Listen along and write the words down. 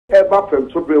eba from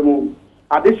Sobremu.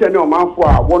 Additional man for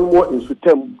one more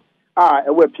Nsutam.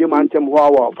 Ewe PM Antem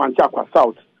Hoa, Fanchakwa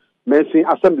South, Mensing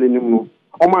Assembly Nimu,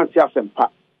 Oman Tiasempa.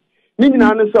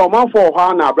 Nina say Oman for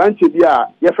Hana, branch Bia,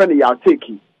 your friend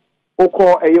Yateki.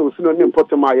 Oko a synonym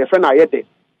Potama, your friend Ayete.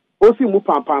 Osi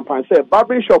Mupan Pan say,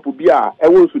 barbering shop will be a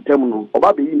Nsutam,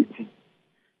 or Baby Unity.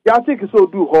 Yateki so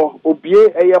do ho, Obie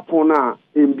a Yapona,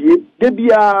 MBA,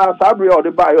 Debia, Sabri or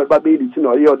the buyer, Baby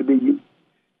Unity, or the baby.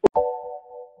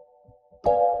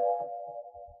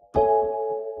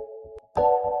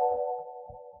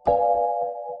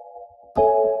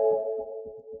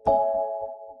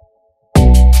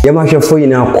 Yamasha for you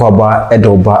now, Kwaba,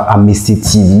 Edoba,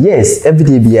 amistytv. Yes, every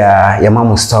day be a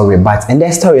Yamamu story, but and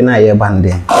that story now, you're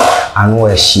banding. And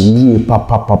where she,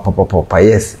 papa,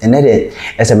 yes, and then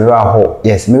as a mirror,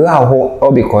 yes, mirror,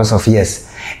 all because of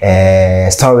yes,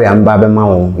 story and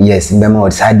Babemao, yes,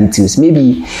 Bemo side details.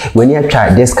 Maybe when you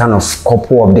try this kind of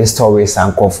couple of the stories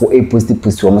and call for a positive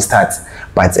to start,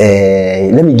 but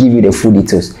let me give you the full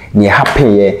details. Near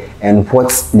happy and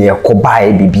what's near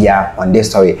Kobai Bibia on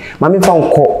this story. Mammy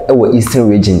found call our Eastern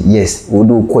region, yes, we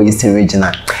do call Eastern region.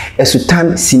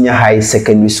 Nsutam Senior High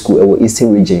Secondary School, our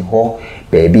Eastern region,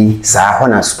 baby,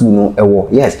 Sahona school, no,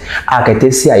 yes, I can tell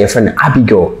you, your friend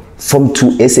Abigail. Form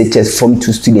 2 SHS Form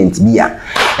 2 student bia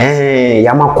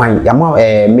yama kwan yama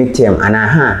midterm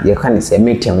ana you can say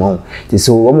midterm won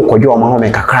so wo kojo ma ho me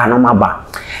kakra no maba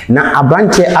na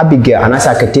abranche Abigail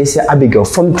anasa Katesia Abigail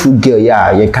Form 2 girl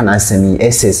ya you can asemi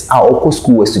SS a oko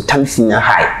school was to Tam Senior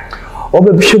High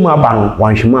obebihwemu aba no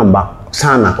wanhwemu amba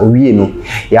sana owie no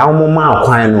ya wo ma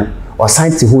kwan no or sign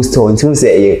to hostel until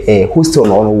say hostel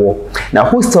no wo na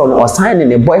hostel no or sign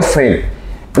in a boyfriend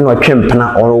no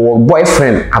twempena or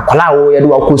boyfriend akwala wo ye do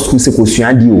akọ school se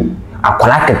kosuade o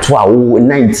akwala keto a wo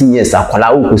 19 years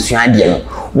akwala wo kosuade no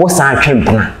wo san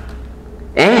twempena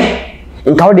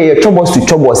nka wo de ye chobos to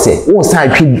chobos se wo san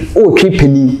twi o twi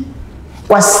peni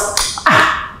was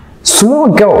small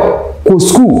girl go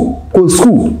school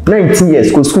 19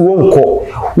 years go school won ko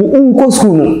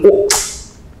school no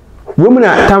women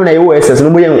are time na yo SS no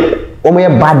mo ye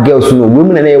bad girls no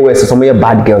women na yo SS some ye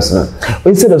bad girls no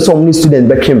instead of some new students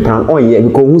became plan on here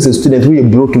because who's a student who a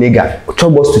broke nigga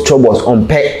chobos to chobos on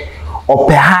pay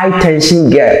high tension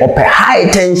girl or pay high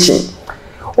tension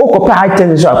o ko pay high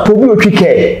tension so probably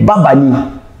otwike babani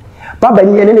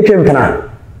ene ne twempena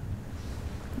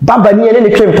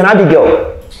Abigail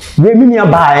we mi nia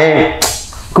ba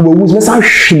ko bo wuz me san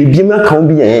hwele bi ma kan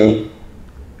bi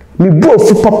me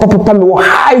both papa me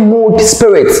high mood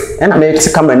spirit and I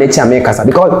make camera nature make us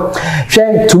because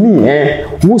share to me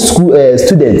who school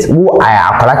students who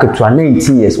are akwala to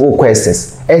 19 years who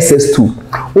questions SS2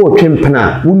 who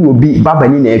twempena who no be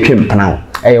babani na twempena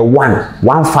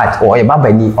one fight or a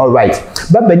babani all right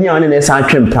babani on na san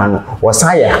twempena no o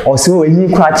saya o se o yi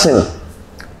kwa chin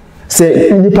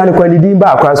say nipa ne kwani din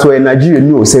ba akwa so Nigeria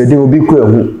ni o say dey obi kwa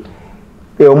hu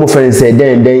o mo friend say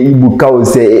den ibu ka o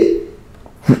say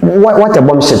what a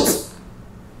bomb shit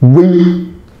we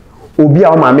obi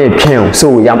a ma me twen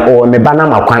so yam or me bana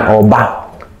makwan or ba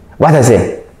what I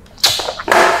say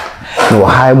no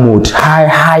high mood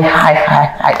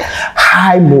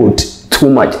high mood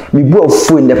too much me bro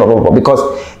phone there papa because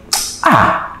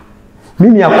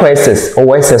me questions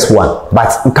or SS1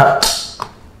 but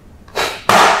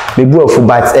me bro for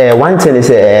but one thing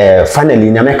is finally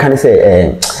na me can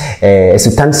say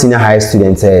Nsutam Senior High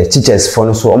students teachers for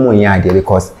no so omo nya there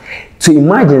because to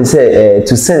imagine say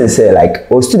to sense like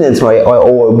or students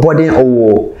or boarding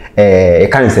or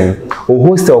can say or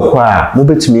hostel kwa mo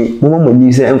betumi mo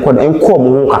ni say enko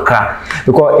mo kakra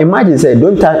because imagine say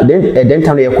don't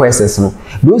tell your questions no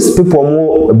those people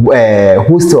mo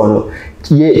hostel no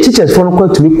teachers for no kwa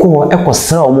to me ko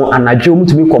ekosra omo anajo mo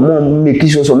to me ko mo make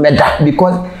sure so meda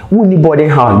because we need boarding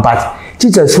house but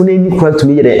teachers for any kwa to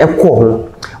me dey ekọ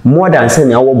more than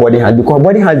saying our boarding house because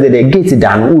boarding house they gate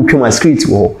down who twema street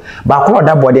wo ba ko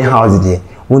that boarding house there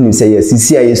when you say yes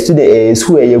see a student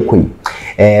school e yakoi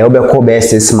obekọ be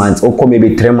 6 months or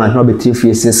maybe 3 months no be 3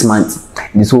 6 months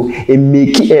so it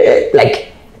make like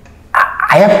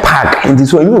I park and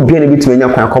so you be able to menya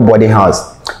kwan boarding house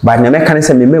but na meka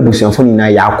say me mebusuafo ni na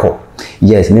yakọ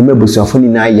yes me mebusuafo ni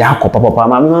na yakọ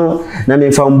papa na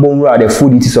me fa mbonru the full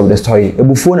details of the story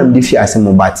ebufo na me dey fear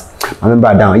asem but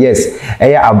remember down yes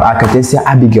Katesia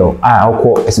Abigail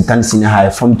akọ Nsutam Senior High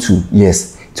Form 2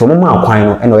 yes so mo ma kwan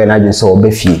no na o ye na dwen so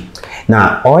obafie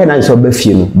na o ye na so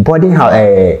obafie no boarding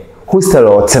house hostel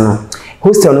or teno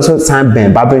hostel no so san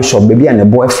ben barbering shop baby and a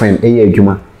boyfriend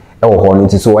adwuma ho no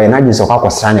so o ye na dwen so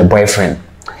kwakosra na boyfriend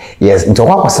yes into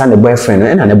kwakosra na boyfriend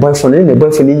and the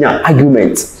boyfriend nya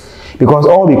argument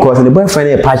because the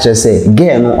boyfriend a patch say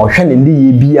girl no ohwe ne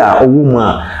ndi bi a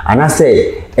owuma ana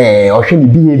say ohwe ne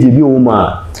behavior bi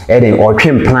owuma then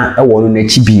otwempena e wo no na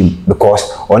chi biem because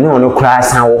ono kra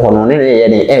san wo ho no ne ye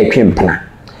den twempena.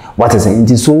 What is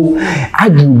it? So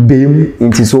argue beam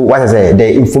into so what is it?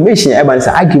 The information about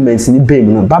the arguments in the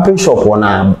beam no barbering shop or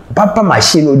na barber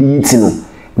machine or the eating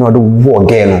no the war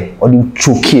again or the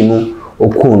choking no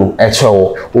okuno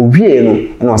echo o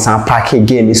wie no san park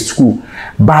again in school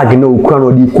bag no okura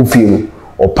no di kofi no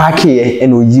o park here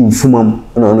and o yi fumam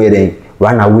no no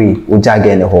run away o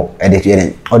jage ne ho e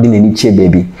de ordinary che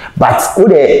baby but o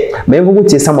de me go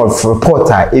to some of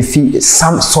reporter if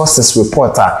some sources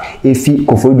reporter if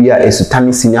kofodua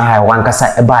Nsutam senior high one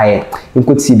kasa e baaye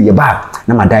nkoti bi e ba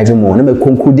na ma dive mo na me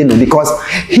conclude no because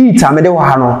heat am de wa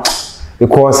ha no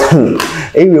because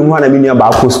ewe mu na me nua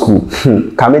ba ko school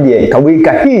ka me de ka we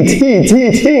ka heat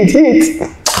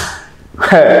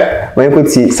when you could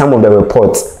see some of the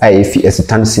reports, if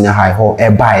Nsutam senior high or a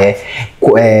buyer,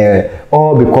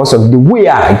 all because of the way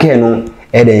again,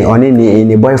 and on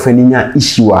any boyfriend in your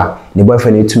issue, the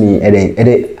boyfriend to me, and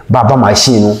a baba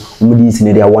machine, Moody's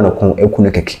in the one of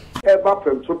Ekuneke. Ever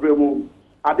from Sobremo,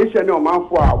 additional man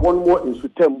for one more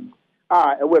Nsutam,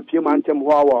 a web Piemantem,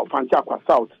 Hoa, Fanchaqua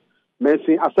South,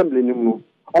 Mensing Assembly Nimu,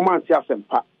 Omantia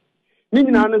Sempa.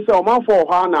 Nina answer man for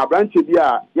Hana, Branch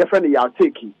Bia, your friend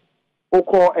Yateki.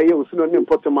 Oko eye osino ni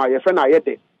potoma ye fe na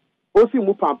yede osi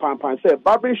mu pam say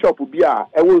barbering shop bia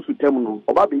e wo Nsutam no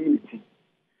oba be yiti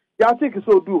ya take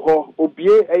so do ho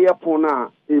obie eye pon na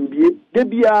embie de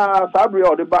bia sabre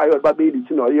o de ba ye oba be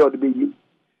yiti no ye o de be yi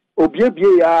obie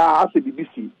bie ya ase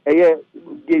bibisi eye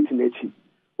gate na echi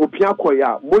opia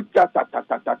koya moja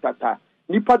ta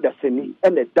nipa daseni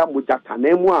ene da moja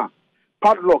tanemu a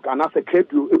padlock anase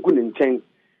credo egu ne nchen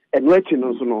eno echi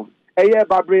no so no eye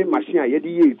barbering machine a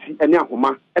yedi yeti ene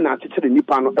ahoma ena akekere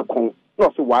nipa no ekon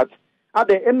no so what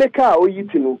ade emeka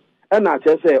oyiti no ena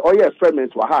akese oye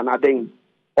experiment wa ha na den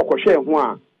okohwe ho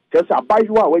a kese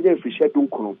abayo a waje mfihye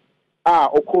dunkono a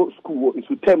oko school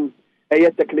Nsutam eye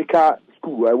technical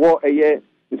school ewo eye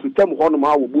Nsutam ho no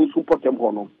ma wo busu potem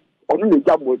ho no onu ne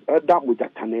jabo da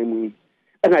mojatanemu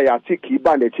ena ya tiki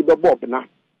ba na chi be bob na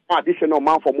additional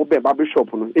man for mo be barber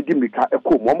shop no edimika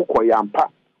ekom mo koya ampa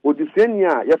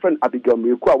odisenia ye friend Abigail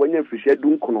meku a wanya mfihye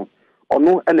dunkono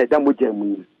ono ena da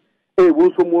mojamu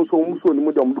wo so ni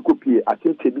mo dom du kopie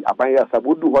atimtebi aban ya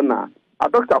sabodu ho na a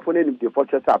doctor for name the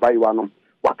fortress abayiwa no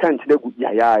waka nchire gu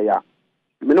ya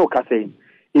me no ka say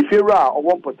ifira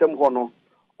owo potem ho no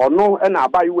ono ena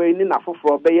abayiwa ni na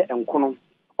foforo beye enkono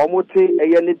omote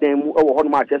eye ne dan mu ewo ho no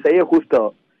ma che say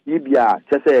hostel yibia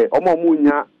che say omo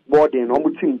nya boarding no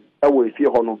omotim ewo efie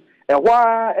ho no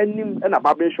ehwa anim ena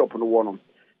barber shop no wo no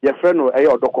ye frɛ no eye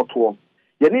odokoto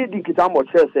ye ne di kita mo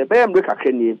che say be emre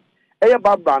kakanie eye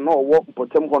baba no wo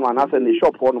potem ho no anase ne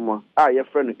shop ho no ma a ye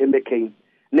frɛ no emeken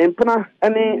ne mpena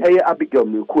ene eye Abigail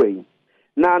meku yi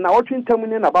na otwintam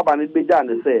ne na baba ne beja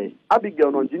ne say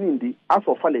Abigail no ngini ndi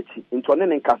asofa lechi nto ne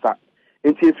nkasa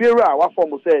nti efiera a wafo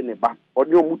mo say ne ba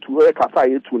ode omutu e kasa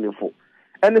yetu ne fo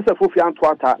ene se fofi anto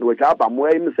ata na waja aba mo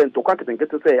ayi me se ntokwa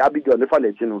ketenkete say Abigail ne fa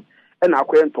lechi no ena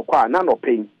akoye ntokwa na no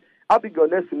pen Abigail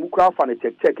na simu kra fa ne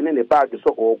check ne ne bag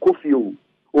so o kofi o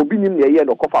obi nim ne ye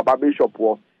no kofa barber shop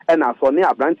wo ena so ne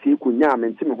abranti kunya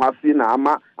amenti me hwase na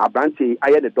ama abranti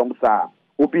aye ne dom saa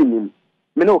obi nim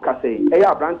me no ka say eye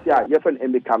abranti a ye fen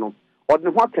emeka no odne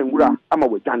ho akanwura ama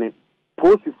wajane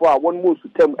posifo a won mo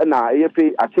Nsutam na eye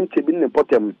fe achimchebi ne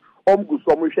potem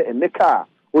omguso omhwe emeka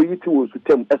oyiti wo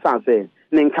Nsutam esan say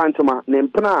ne nkantoma ne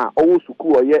mpena a owo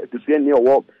suku oye dusuani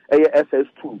owo eye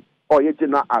SS2 oye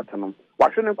general art no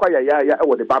wahwe ne kwa ya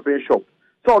e the barbering shop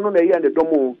so no na eye ne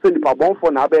domo so nipa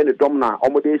bonfo na aba ne dom na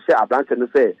omode hye abranti ne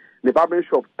say ne barbering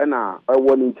shop na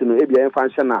ewo ne ntino ebia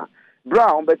enfa na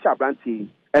bra on be cha abranti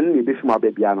and the bishop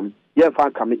baby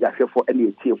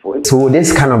so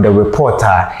this kind of the reporter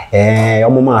a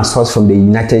source from the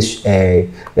United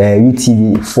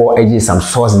UTV for edges some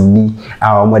source be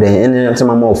our mother and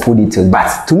some more full details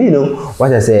but to me no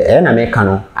what I say and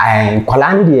American I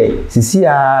colani see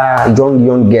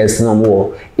young girls no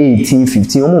more 18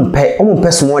 15 omo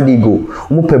person what they go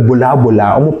omo pe bola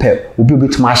omo pe obi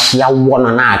bit ma shia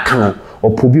wona na aka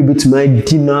or probably bit my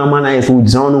dinner man I so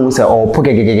zone say or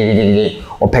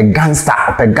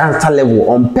gangster level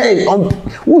on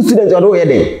who students are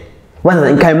here well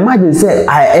I can imagine say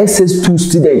I SS2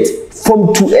 student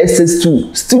from 2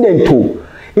 SS2 student to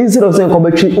instead of saying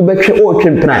ubetwe o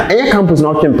twempena enya campus na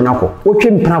o twempena ko o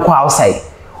twempena ko outside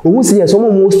o see yes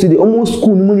almost student almost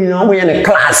school mu ni na o ye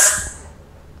class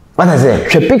what I say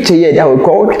she picture here that we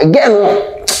call again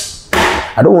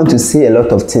I don't want to say a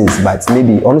lot of things but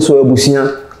maybe also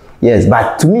ebusia Yes,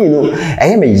 but to me, I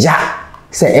am a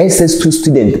say SS2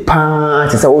 student,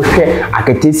 pants, say, oh, share,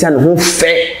 architecture, who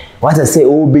fair. What I say,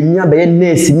 oh, be near by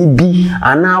nurse, be,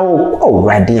 and now, oh,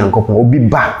 riding uncle, will be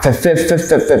back, fucking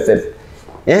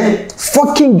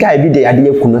guy be the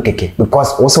idea kunokeke,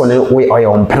 because also on way or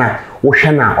your pana,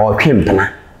 oceana or chimpana,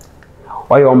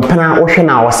 or your pana,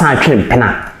 oceana or san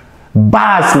chimpana.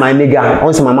 Bars, my nigga,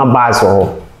 also mama bars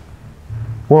or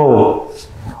whoa,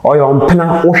 or your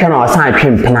pana, oceana or san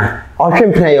chimpana, or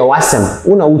chimpana your wasm,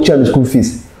 una uchan school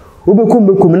fees.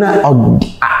 Ubekumina or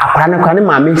Akana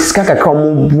mammy, skaka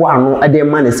come one at their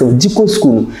money, so Jiko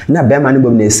school, na bear money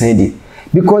when they send it.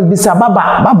 Because bisa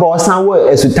baba or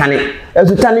somewhere esutani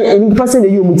any person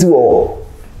you muti or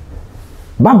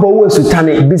baba wo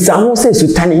esutani bisa ho se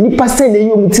esutani any person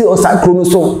you muti or sakro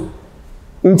so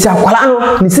nti akwala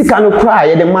no ni sika no kra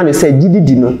ye the man say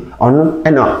gididi no ono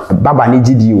e na baba ni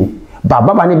gidi o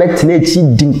baba ni betena echi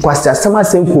din kwasi asama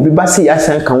senko bi ba se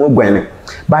yasan kan wogwan.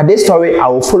 But this story, I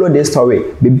will follow this story.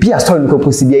 Be a story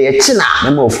because be a china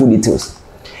number of full details.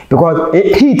 Because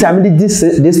he told me this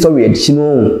story, you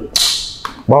know,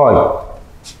 boy.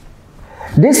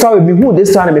 This story, me who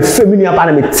this story, me family up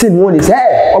and me tin one is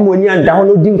hey, I'm when you and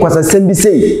downloading because I send me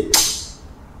say.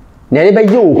 Never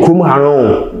you come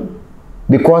around.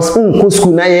 Because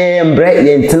school na ye bread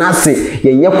ye tenase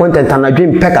ye content and a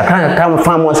dream peck a can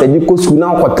farm was a you school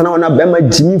now for town na bema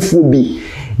Jimmy Fubi.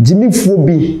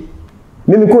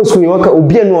 Mimi ko school yoka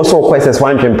obi anu so questions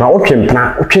one twempra o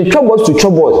twempra troubles to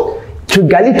troubles to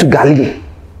gali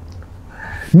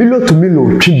milo to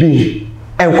milo tribi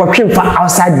and twempra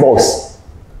outside boss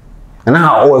and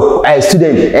now a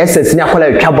student SS ni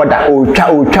akola twa border o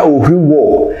twa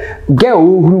ohriwo girl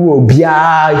ohriwo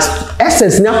bia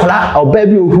SS ni akola oba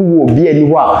bi ohriwo bia ni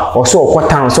ho a o so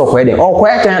okotan so okoye den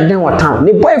okoye den wo town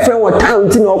ni boyfriend wo town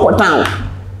ti no okotan.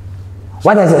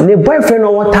 What is it? The boyfriend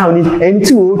of what town is and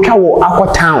two travel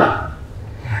aqua town.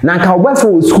 Now, our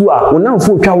boyfriend school, when now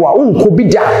for travel,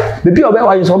 Kobija, the people of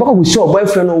our show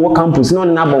boyfriend of what campus, not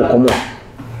another common.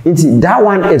 That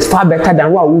one is far better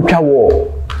than what we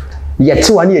travel. Yet,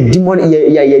 two and a demon,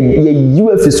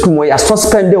 UF school where you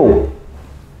suspended.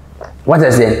 What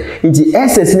is it? It's the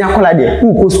SS Nakolade,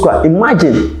 who goes square.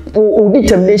 Imagine.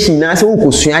 Determination now so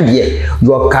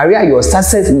your career, your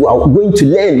success, you are going to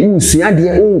learn. You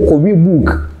read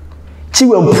book.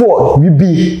 Children poor, we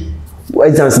be.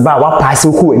 Exams about what pass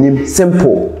you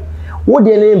simple. What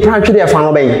the name practically a fan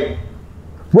obey?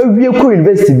 When we are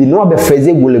university, be no be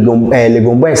phrasing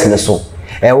legon boys in the so.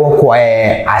 Walk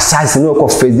assassin no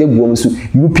phrasing woman so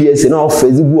UPS no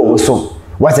phrasing woman so.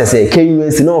 What I say,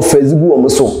 KUS no phrasing woman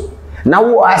so.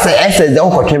 Now what I say SS the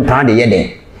okotwen plan the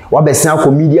year. What be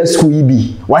some media school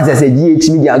be? What I say GH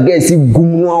media guess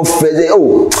gum no phrase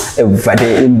oh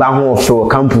everybody in Baho for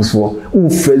campus for who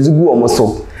phrase go almost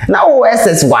so. Now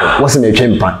SS1 was me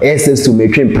train plan, SS2 me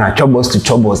train plan, troubles to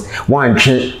troubles, one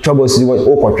troubles to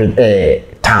what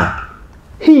town.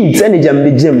 He send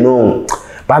the gym no.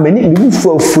 But many move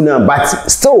for funa, but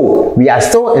still we are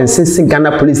still insisting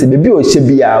Ghana police baby or should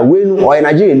be a win or in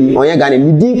Nigeria or Ghana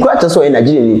me quite so in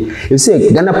Nigeria. You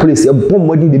say Ghana police a bomb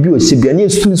body baby or should be a near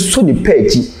so the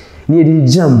page near the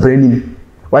jam branding.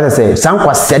 What I say, some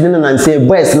was said and say,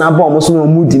 boys now almost no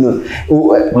mood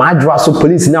my drasso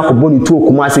police now boni to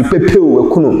Kumasi Pepe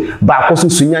Kuno, but also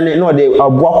Sunyane no they are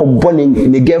walk of bonnie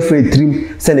in the girlfriend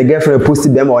trim, send a girlfriend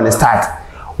posted them on the start.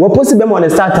 What posted them on the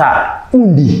starter?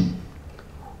 Undi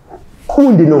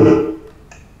no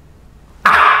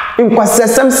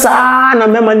inkwasesem sa na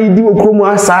mema ni di okromu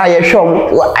asa ye hwom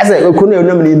asa okromu e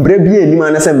nam ni mbrabia ni ma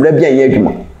na se mbrabia ye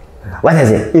adwuma what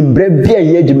is it mbrabia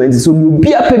ye adwuma so ni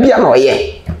obi apa bia na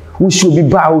oye wo shi obi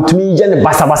ba otumi je ne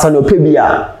basa na opa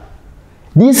bia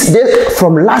this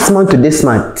from last month to this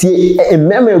month tie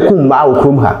mema ekum ma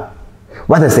okromu ha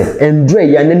what I say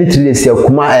Andre ya nani trilesi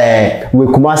we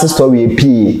kuma story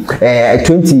p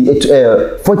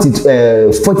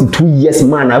 42 years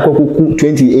man akoko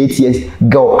 28 years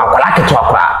girl akwala keto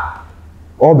akwala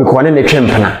all because ne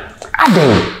twempana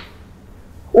aden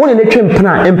one ne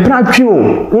twempana empana twiwo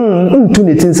ntu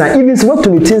ne tinsa even so what to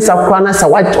ne tinsa kwa na sa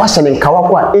wa hye ne nkawa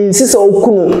kwa insisa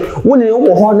okunu one ne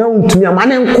wo ho na ntumi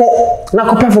amane nko na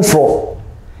kopa foforo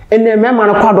ene mema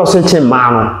na kwa do so che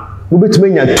ma no wo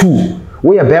betumenya 2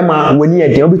 we are bema when you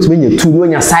are between you two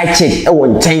when your side chick a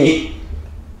one chain.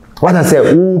 What I say,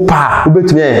 pa,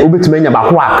 ubetumi nya ba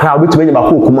ko akra, ubetumi nya ba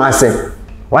ko Kumase.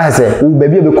 What I say,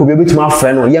 baby be ko be betumi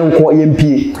afre no, yenko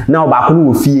yempie, na ba ko no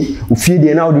wo fie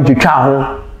de na wo de twetwa ho.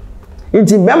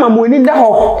 Nti bema mo ni da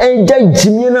ho, eja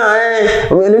jimie na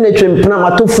ne twempena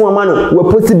matofo ama no, we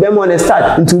post bema on the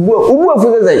start. Nti ubu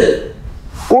afu say.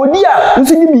 Odia,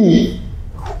 nso ni bi.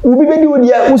 Ubi be di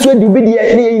odia, uswe di obi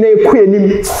dia ne yina eku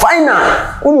anim. Final.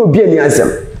 Uno obi ani asem.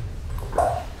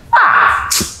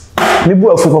 Me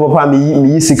bu afu papa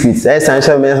me secret.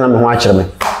 Essential me na me ho akere me.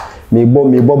 Me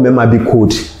bo mema bi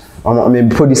code. Me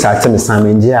producer atem sam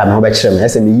nje a me ho be kire me.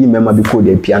 Ese me yi mema bi code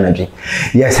e piano dwen.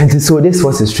 Yes, and so this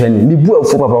was his training. Me bu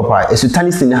afu papa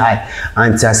esutani senior high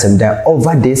anti asem that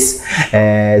over this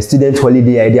student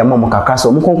holiday idea mama kakra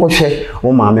so mo konko hwe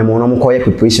mo ma me mo no mo koye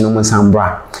preparation mo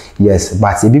sambra. Yes,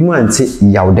 but ebi mu anti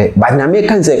yawde. But na me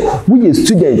kan say we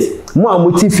student mo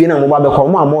amotifie na mo ba be ko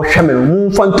mo hwe me mo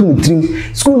fantum trim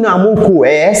school na mo ko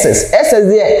SS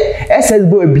there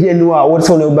boy bia no a wo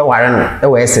so no be ware no e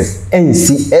wo SS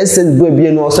NC boy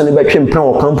bia no so no be twempran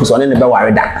o campus on ne be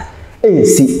ware da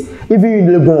NC even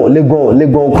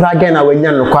legon kura again na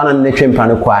wanya no kwa na ne twempran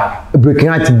no kwa breaking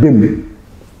out bem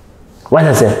what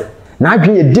I say na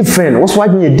adwen different what's what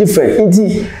adwen different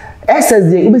nti SS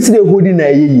dey obi si dey holding na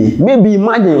yeye maybe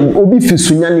imagine obi fi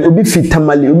sunyani obi fi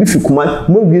tamale obi fi kuma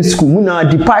mo bi school mu na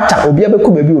departure obi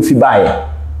abeko ba bi ofi baaye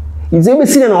is obi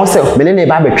si na oself me ne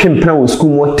ba be twempran wo school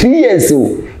mo 3 years o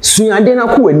sunyade na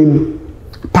ko anim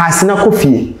pass na ko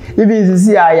fie even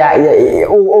sisi ya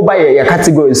o ba ya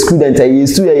category student ya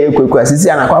student ya kwekwa sisi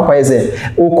na kwa ese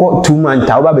o ko 2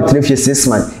 months o ba be 3 years 6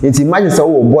 months it imagine say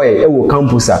o boy e wo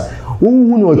campus who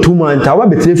no 2 months wa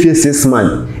be 3 years 6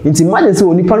 months it imagine say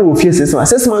oni pa no ofie 6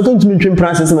 months 6 months don't mean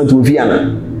twempran 6 months ofie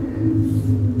ana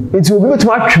it will be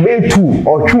to atwe 2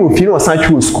 or 2 ofie no san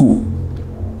twe school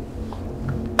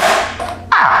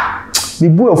the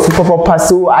boy of papa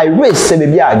so I wish say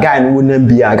be a guy no won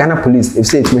be a Ghana police if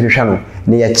say it me hwehwa no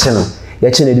na ye che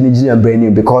no de Nigeria brand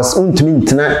new because untumi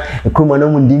ntena ekroma na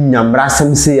mun di nyamra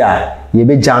asem say a ye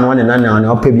be ja no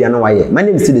na opa bia no waye. My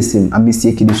name is still the same,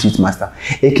 amistytv street master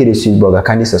aka street blogger.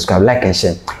 Kindly subscribe, like and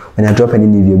share. When I drop any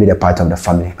new video, be the part of the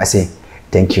family. I say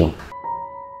thank you.